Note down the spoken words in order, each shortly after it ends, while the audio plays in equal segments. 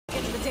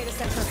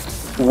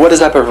What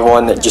is up,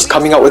 everyone? Just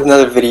coming out with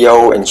another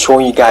video and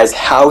showing you guys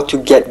how to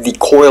get the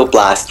Coil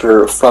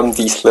blaster from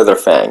the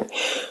Slitherfang.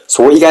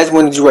 So what you guys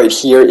want to do right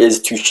here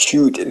is to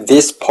shoot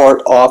this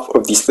part off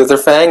of the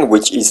Slitherfang,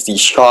 which is the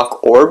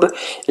shock orb.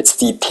 It's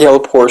the tail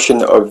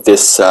portion of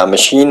this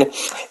machine,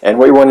 and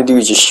what you want to do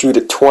is just shoot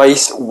it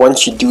twice.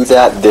 Once you do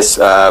that, this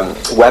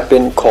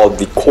weapon called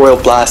the Coil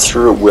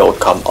blaster will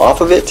come off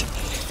of it.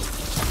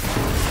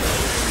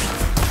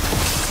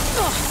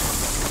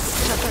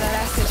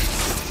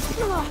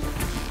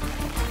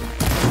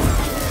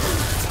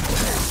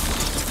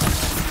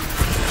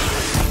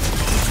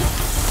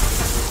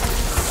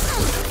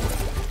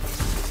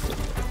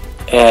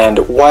 And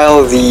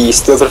while the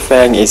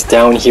Slitherfang is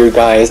down here,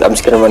 guys, I'm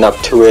just going to run up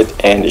to it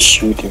and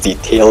shoot the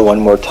tail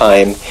one more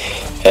time.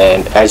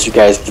 And as you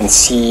guys can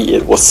see,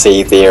 it will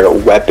say there,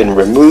 weapon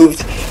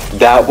removed.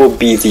 That will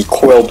be the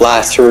Coil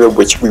blaster,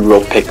 which we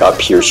will pick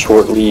up here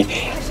shortly.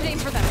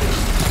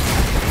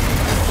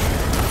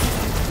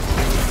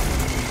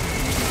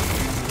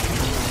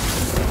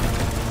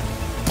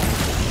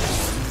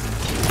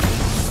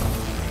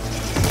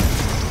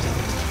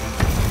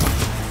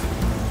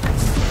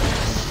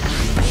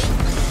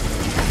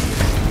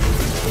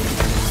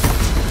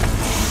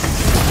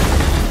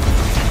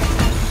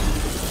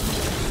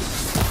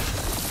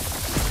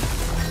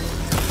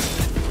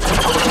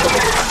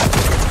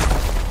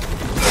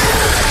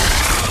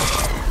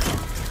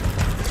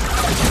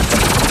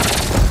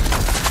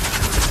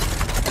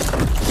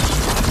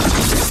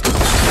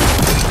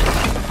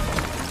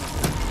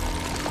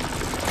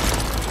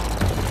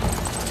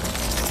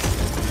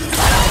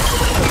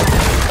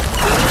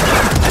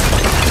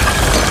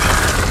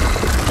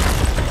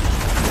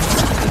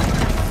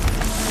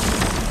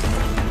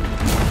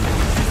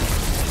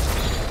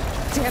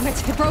 Damn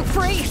it, it broke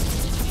free!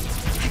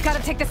 I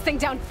gotta take this thing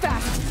down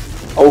fast.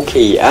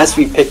 Okay, as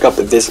we pick up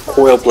this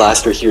Coil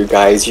blaster here,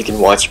 guys, you can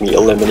watch me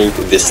eliminate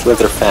this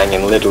Slitherfang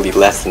in literally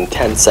less than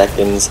 10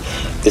 seconds.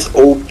 This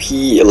OP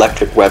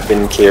electric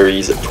weapon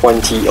carries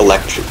 20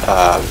 electric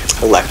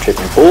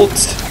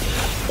bolts.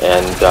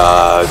 And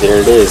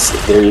there it is.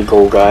 There you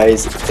go,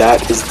 guys.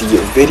 That is the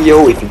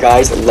video. If you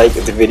guys like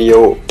the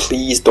video,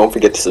 please don't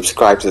forget to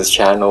subscribe to this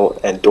channel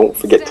and don't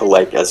forget to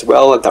like as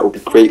well. That would be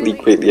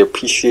greatly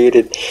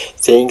appreciated.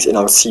 Thanks, and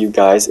I'll see you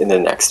guys in the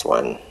next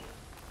one.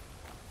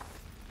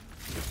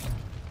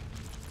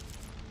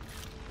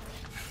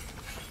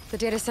 The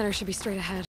data center should be straight ahead.